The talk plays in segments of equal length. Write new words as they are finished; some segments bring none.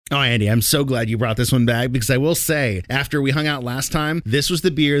Oh, Andy, I'm so glad you brought this one back because I will say, after we hung out last time, this was the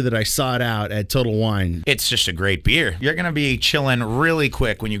beer that I sought out at Total Wine. It's just a great beer. You're going to be chilling really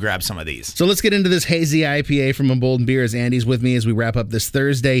quick when you grab some of these. So let's get into this hazy IPA from Embolden Beer as Andy's with me as we wrap up this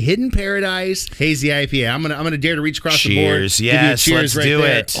Thursday. Hidden Paradise Hazy IPA. I'm gonna dare to reach across the board. Cheers. Yes, let's right do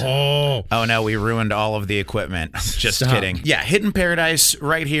there. it. Oh no, we ruined all of the equipment. Just Stop. kidding. Yeah, Hidden Paradise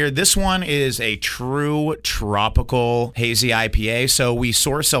right here. This one is a true tropical hazy IPA. So we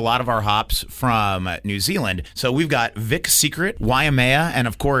source a lot of our hops from New Zealand. So we've got Vic Secret, Waimea, and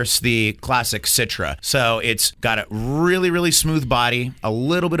of course the classic Citra. So it's got a really, really smooth body, a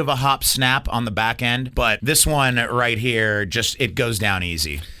little bit of a hop snap on the back end, but this one right here, it goes down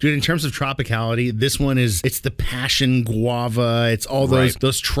easy. Dude, in terms of tropicality, this one it's the passion guava. It's all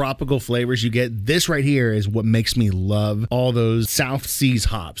those tropical flavors you get. This right here is what makes me love all those South Seas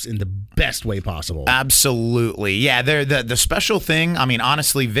hops in the best way possible. Absolutely. Yeah, they're the special thing. I mean,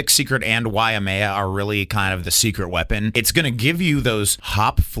 honestly, Vic Secret and Waimea are really kind of the secret weapon. It's going to give you those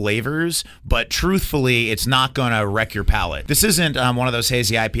hop flavors, but truthfully, it's not going to wreck your palate. This isn't one of those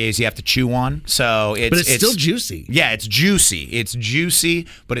hazy IPAs you have to chew on. So it's still juicy. Yeah, it's juicy. It's juicy,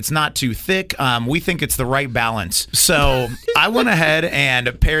 but it's not too thick. We think it's the right balance. So I went ahead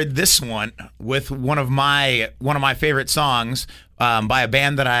and paired this one with one of my favorite songs by a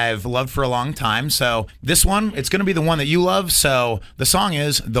band that I've loved for a long time. So this one, it's going to be the one that you love. So the song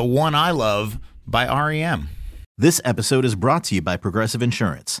is The One I Love by REM. This episode is brought to you by Progressive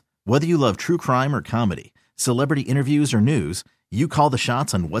Insurance. Whether you love true crime or comedy, celebrity interviews or news, you call the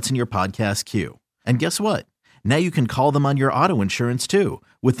shots on what's in your podcast queue. And guess what? Now you can call them on your auto insurance too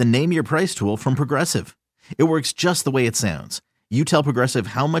with the Name Your Price tool from Progressive. It works just the way it sounds. You tell Progressive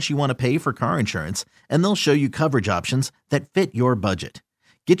how much you want to pay for car insurance, and they'll show you coverage options that fit your budget.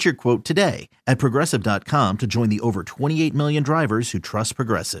 Get your quote today at Progressive.com to join the over 28 million drivers who trust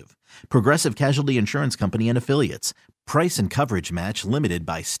Progressive. Progressive Casualty Insurance Company and Affiliates. Price and coverage match limited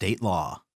by state law.